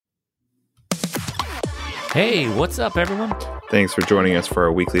Hey, what's up, everyone? Thanks for joining us for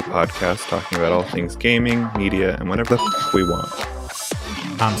our weekly podcast talking about all things gaming, media, and whatever the we want.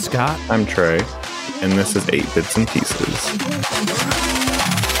 I'm Scott. I'm Trey, and this is 8 Bits and Pieces.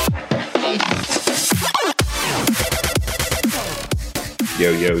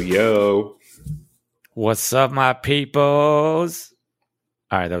 Yo, yo, yo. What's up, my peoples?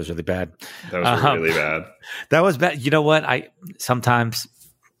 All right, that was really bad. That was really bad. That was bad. You know what? Sometimes,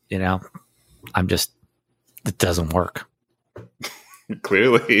 I'm just, it doesn't work.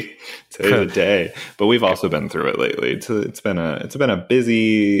 Clearly, today's the day. But we've also been through it lately. It's been a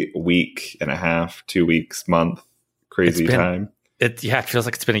busy week and a half, 2 weeks, month, crazy time. It feels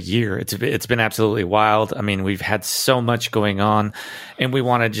like it's been a year. It's been absolutely wild. I mean, we've had so much going on, and we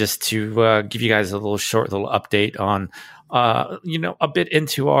wanted just to give you guys a little update on, a bit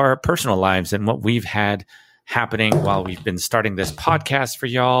into our personal lives and what we've had happening while we've been starting this podcast for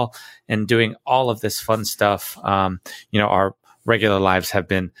y'all and doing all of this fun stuff. Our regular lives have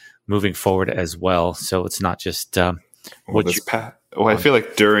been moving forward as well, so it's not just I feel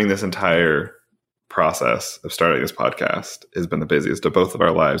like during this entire process of starting this podcast has been the busiest of both of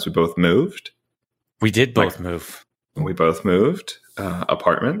our lives. We both moved. We did both move. We both moved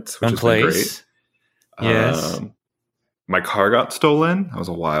apartments, which has been great. Yes. My car got stolen. That was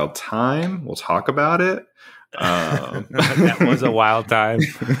a wild time. We'll talk about it. That was a wild time.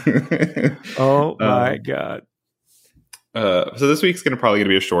 Oh my God. So this week's probably going to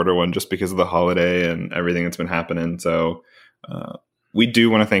be a shorter one just because of the holiday and everything that's been happening. So we do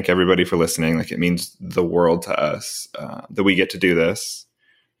want to thank everybody for listening. Like, it means the world to us that we get to do this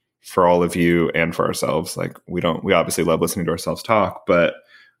for all of you and for ourselves. Like, we obviously love listening to ourselves talk, but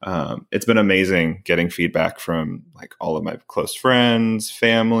it's been amazing getting feedback from like all of my close friends,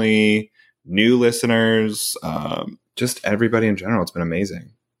 family, new listeners, just everybody in general. It's been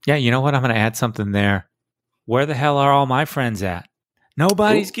amazing. Yeah, you know what? I'm going to add something there. Where the hell are all my friends at?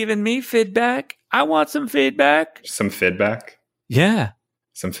 Nobody's giving me feedback. I want some feedback. Some feedback? Yeah.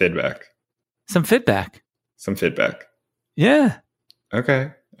 Some feedback. Some feedback. Some feedback. Yeah.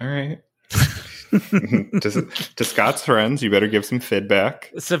 Okay. All right. to Scott's friends, you better give some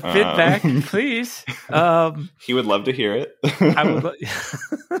feedback. Some feedback, please. He would love to hear it. I would.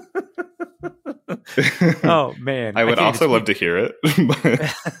 Oh man, I would also love to hear it.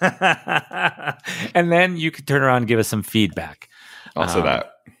 And then you could turn around and give us some feedback. Also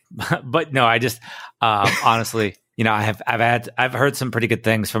that. But no, I just honestly, I've heard some pretty good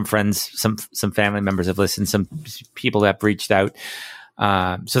things from friends. Some family members have listened. Some people that have reached out.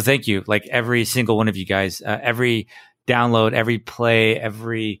 So thank you. Like, every single one of you guys, every download, every play,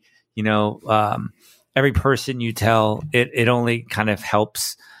 every person you tell, it only kind of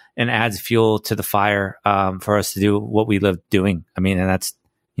helps and adds fuel to the fire for us to do what we love doing. I mean, and that's,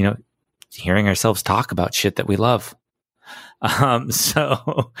 hearing ourselves talk about shit that we love.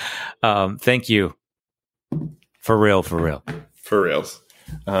 So thank you. For real. For reals.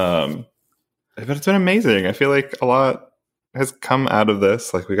 But it's been amazing. I feel like a lot has come out of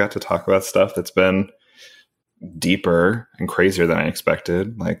this. Like, we got to talk about stuff that's been deeper and crazier than I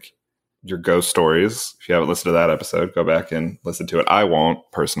expected. Like your ghost stories. If you haven't listened to that episode, go back and listen to it. I won't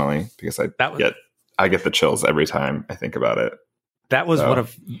personally, because I get the chills every time I think about it. That was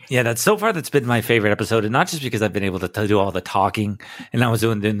that's been my favorite episode. And not just because I've been able to do all the talking and I was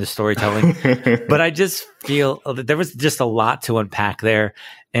doing the storytelling, but I just feel that there was just a lot to unpack there.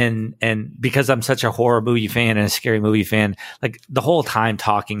 And because I'm such a horror movie fan and a scary movie fan, like the whole time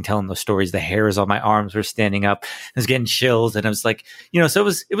talking, telling those stories, the hairs on my arms were standing up. I was getting chills, and I was like, so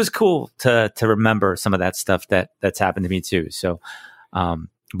it was cool to remember some of that stuff that's happened to me too. So,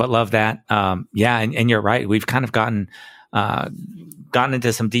 but love that. Yeah. And you're right. We've kind of gotten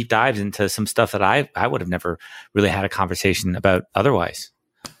into some deep dives into some stuff that I would have never really had a conversation about otherwise.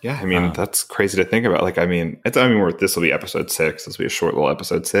 Yeah, I mean, that's crazy to think about. Like, this will be episode 6. This will be a short little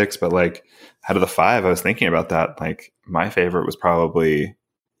episode 6. But like, out of the 5, I was thinking about that. Like, my favorite was probably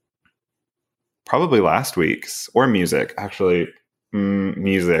last week's, or music. Actually,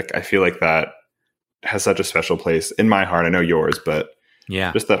 music. I feel like that has such a special place in my heart. I know yours, but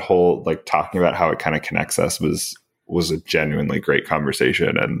yeah, just that whole like talking about how it kind of connects us was a genuinely great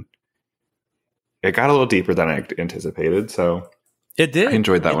conversation, and it got a little deeper than I anticipated. So. It did. I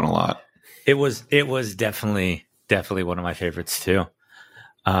enjoyed that one a lot. It was definitely one of my favorites too.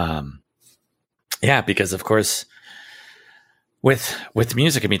 Yeah, because of course with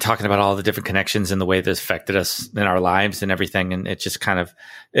music, I mean, talking about all the different connections and the way this affected us in our lives and everything. And it just kind of,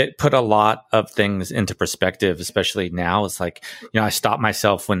 it put a lot of things into perspective, especially now. It's like, I stopped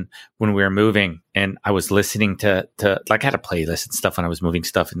myself when we were moving and I was listening to like I had a playlist and stuff when I was moving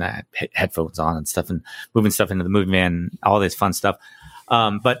stuff and I had headphones on and stuff and moving stuff into the movie van, all this fun stuff.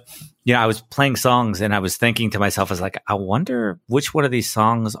 But I was playing songs and I was thinking to myself, I was like, I wonder which one of these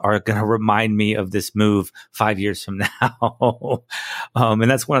songs are going to remind me of this move 5 years from now. And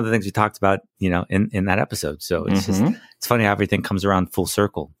that's one of the things we talked about, in that episode. So it's just, it's funny how everything comes around full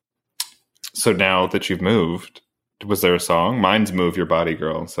circle. So now that you've moved, was there a song? Mine's Move Your Body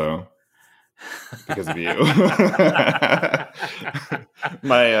Girl. So because of you,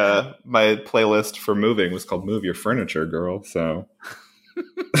 my playlist for moving was called Move Your Furniture Girl. So.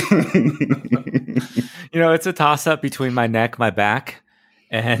 It's a toss-up between my neck, my back,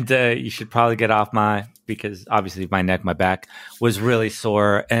 and you should probably get off because obviously my neck, my back was really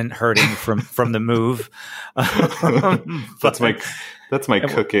sore and hurting from the move. That's my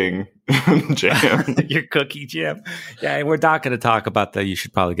cooking jam. Your cookie jam. Yeah, we're not going to talk about the you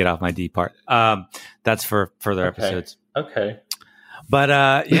should probably get off my D part. That's for further episodes. Okay.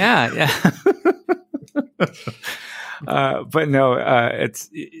 But yeah. But no, it's,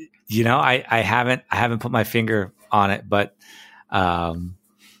 I haven't put my finger on it, but,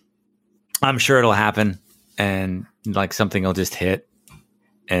 I'm sure it'll happen and like something will just hit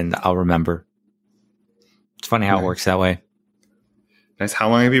and I'll remember. It's funny how it works that way. Nice. How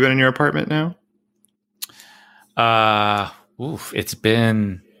long have you been in your apartment now?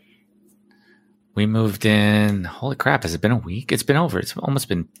 We moved in. Holy crap! Has it been a week? It's been over. It's almost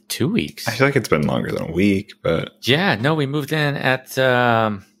been 2 weeks. I feel like it's been longer than a week, but yeah, no, we moved in at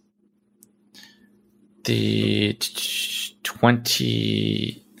the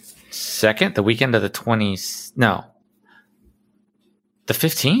 22nd, the weekend of the 20th. No, the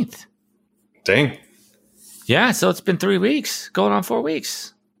 15th. Dang. Yeah, so it's been 3 weeks, going on 4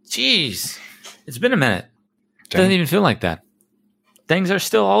 weeks. Jeez, it's been a minute. Dang. Doesn't even feel like that. Things are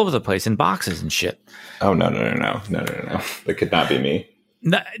still all over the place in boxes and shit. Oh, no. That could not be me.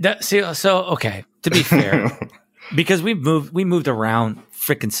 Okay, to be fair, because we moved around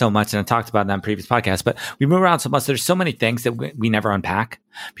freaking so much, and I talked about that in previous podcasts, but we moved around so much. There's so many things that we never unpack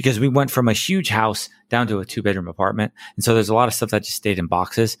because we went from a huge house down to a 2-bedroom apartment. And so there's a lot of stuff that just stayed in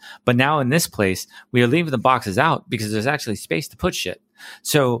boxes. But now in this place, we are leaving the boxes out because there's actually space to put shit.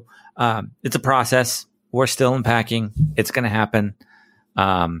 So it's a process. We're still unpacking. It's going to happen.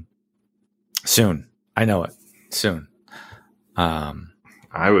 Soon. I know it. Soon. As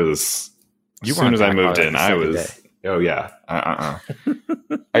soon as I moved in, I was, day. Oh yeah.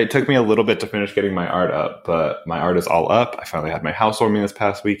 It took me a little bit to finish getting my art up, but my art is all up. I finally had my house warming this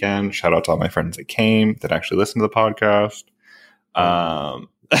past weekend. Shout out to all my friends that came that actually listened to the podcast.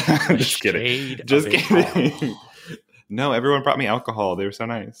 Just kidding. Just kidding. No, everyone brought me alcohol. They were so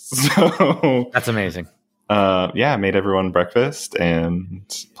nice. So that's amazing. I made everyone breakfast and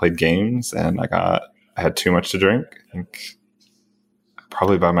played games, and I had too much to drink. I think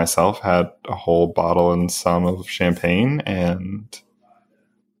probably by myself had a whole bottle and some of champagne, and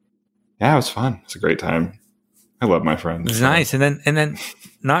yeah, it was fun. It's a great time. I love my friends. It was nice. And then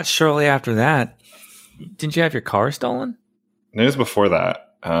not shortly after that, didn't you have your car stolen? It was before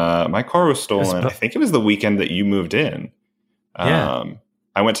that. My car was stolen. I think it was the weekend that you moved in. Yeah.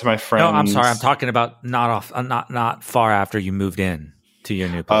 I went to my friend's. No, I'm sorry. I'm talking about not far after you moved in to your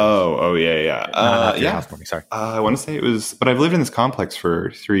new place. Oh, yeah. Sorry. I want to say it was, but I've lived in this complex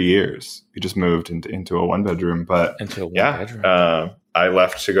for 3 years. We just moved into a 1-bedroom, but into a 1-bedroom. I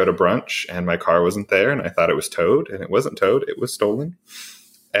left to go to brunch, and my car wasn't there, and I thought it was towed, and it wasn't towed. It was stolen,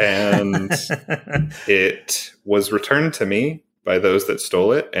 and it was returned to me by those that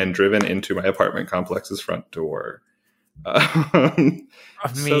stole it and driven into my apartment complex's front door.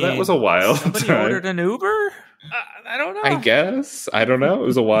 So that was a wild somebody time. Ordered an Uber? I don't know. I guess. I don't know. It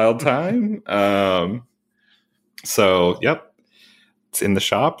was a wild time. So, yep. It's in the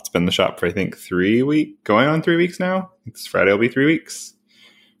shop. It's been in the shop for, I think, 3 weeks. Going on 3 weeks now. This Friday will be 3 weeks.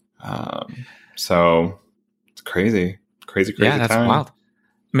 So, it's crazy. Crazy yeah, that's time. wild.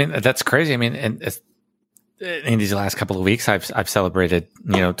 I mean, that's crazy. I mean, in these last couple of weeks, I've celebrated,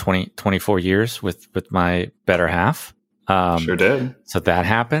 24 years with my better half. Sure did. So that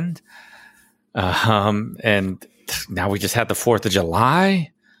happened. And now we just had the 4th of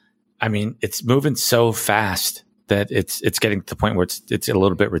July. I mean, it's moving so fast that it's getting to the point where it's a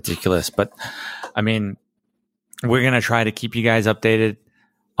little bit ridiculous. But I mean, we're going to try to keep you guys updated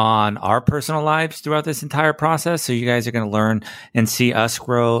on our personal lives throughout this entire process. So you guys are going to learn and see us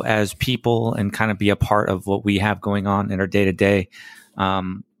grow as people and kind of be a part of what we have going on in our day to day.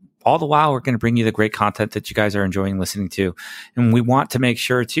 All the while, we're going to bring you the great content that you guys are enjoying listening to. And we want to make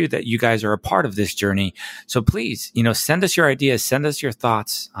sure, too, that you guys are a part of this journey. So please, send us your ideas, send us your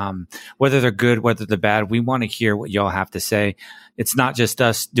thoughts, whether they're good, whether they're bad. We want to hear what y'all have to say. It's not just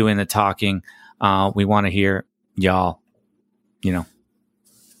us doing the talking. We want to hear y'all,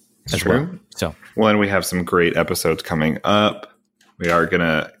 as true. well. So, and we have some great episodes coming up. I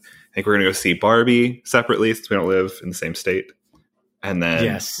think we're going to go see Barbie separately since we don't live in the same state. And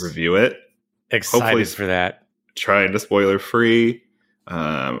then review it. Excited hopefully for that. Trying to spoiler free.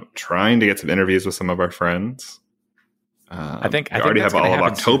 Trying to get some interviews with some of our friends. I think we already have all of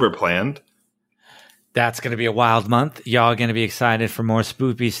October planned. That's going to be a wild month. Y'all are going to be excited for more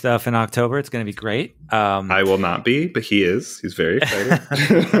spoopy stuff in October. It's going to be great. I will not be, but he is. He's very excited.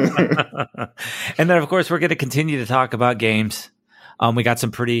 And then, of course, we're going to continue to talk about games. We got some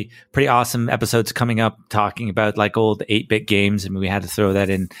pretty awesome episodes coming up talking about like old 8-bit games. I mean, we had to throw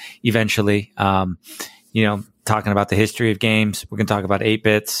that in eventually. Talking about the history of games. We're going to talk about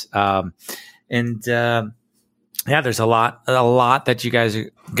 8-bits. There's a lot that you guys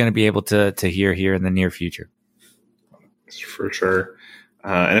are going to be able to hear here in the near future. For sure.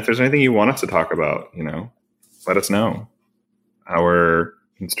 And if there's anything you want us to talk about, let us know. Our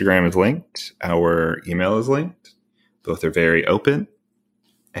Instagram is linked. Our email is linked. Both are very open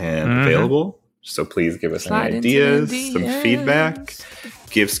and available. So please give us any ideas, some feedback.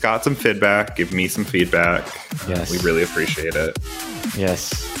 Give Scott some feedback. Give me some feedback. Yes. We really appreciate it.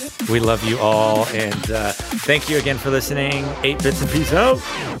 Yes. We love you all. And thank you again for listening. 8 Bits and peace out.